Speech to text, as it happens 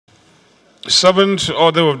Seventh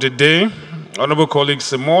order of the day, honorable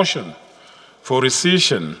colleagues, a motion for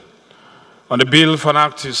rescission on the bill for an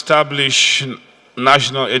act to establish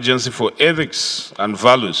National Agency for Ethics and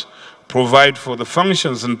Values, provide for the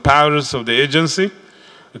functions and powers of the agency,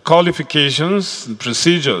 the qualifications and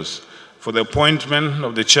procedures for the appointment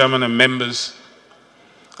of the chairman and members,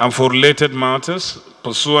 and for related matters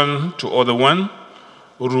pursuant to Order 1,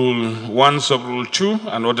 Rule 1 sub Rule 2,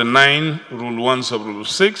 and Order 9, Rule 1 sub Rule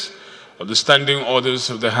 6 of the Standing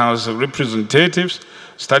Orders of the House of Representatives,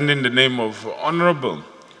 standing in the name of Honorable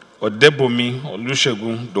Odebunmi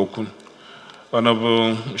Olusegun Dokun.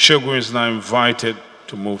 Honorable Shegun is now invited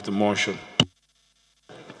to move the motion.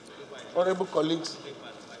 Honorable colleagues,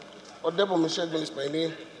 Odebunmi Shegun is my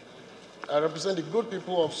name. I represent the good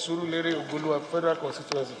people of Surulere Ogulua Federal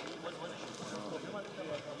Constituency.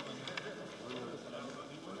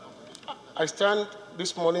 I stand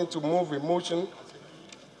this morning to move a motion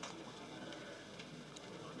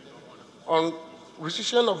on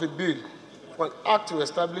rescission of a bill for an act to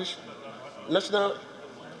establish National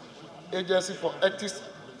Agency for Ethics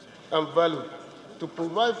and Value to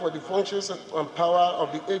provide for the functions and power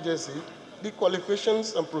of the agency, the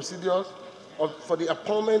qualifications and procedures for the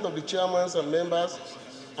appointment of the chairmen and members,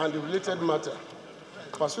 and the related matter,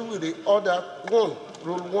 pursuant with the Order 1,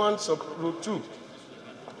 Rule 1, sub Rule 2,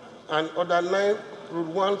 and Order 9, Rule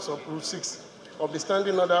 1, sub Rule 6 of the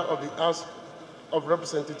Standing Order of the House of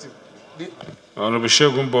Representatives. Honorable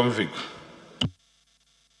Shegun Bonvik.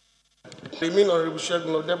 I mean Honorable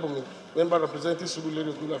Shegun Odebunmi, member representing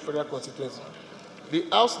Surulere Ogulua Federal Constituency. The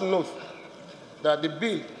House notes that the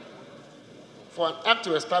bill for an act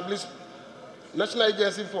to establish National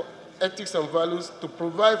Agency for Ethics and Values to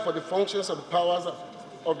provide for the functions and powers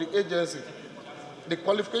of the agency, the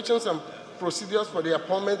qualifications and procedures for the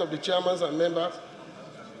appointment of the chairmen and members,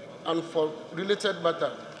 and for related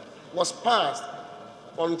matter, was passed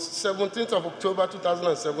on 17th of October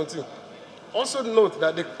 2017. Also note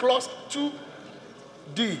that the clause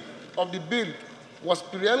 2D of the bill was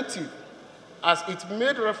preemptive as it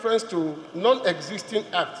made reference to non-existing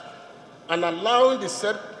act and allowing the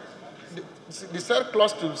said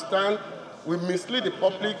clause to stand will mislead the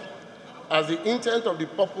public as the intent of the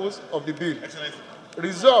purpose of the bill.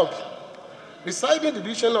 Resolved, deciding the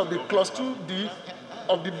decision of the clause 2D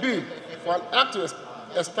of the bill for an act to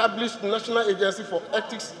establish the National Agency for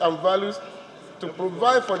Ethics and Values to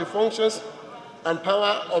provide for the functions and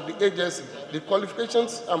power of the agency, the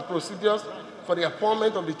qualifications and procedures for the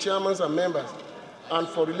appointment of the chairmen and members, and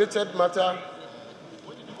for related matter,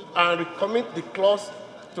 and recommit the clause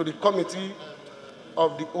to the Committee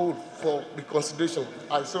of the Whole for the consideration.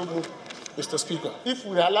 I so move, Mr. Speaker. If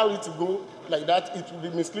we allow it to go like that, it will be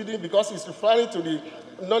misleading because it's referring to the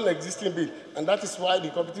non-existing bill, and that is why the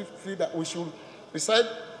committee feel that we should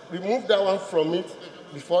remove that one from it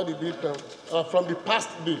before the bill comes, from the past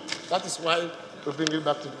bill. That is why we bring it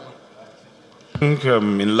back to the bill. I think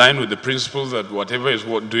in line with the principles that whatever is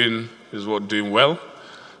worth doing well,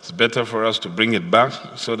 it's better for us to bring it back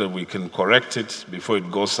so that we can correct it before it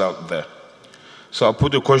goes out there. So I'll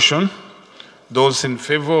put the question. Those in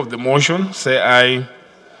favor of the motion, say aye.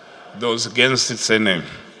 Those against it, say nay.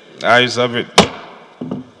 Ayes have it.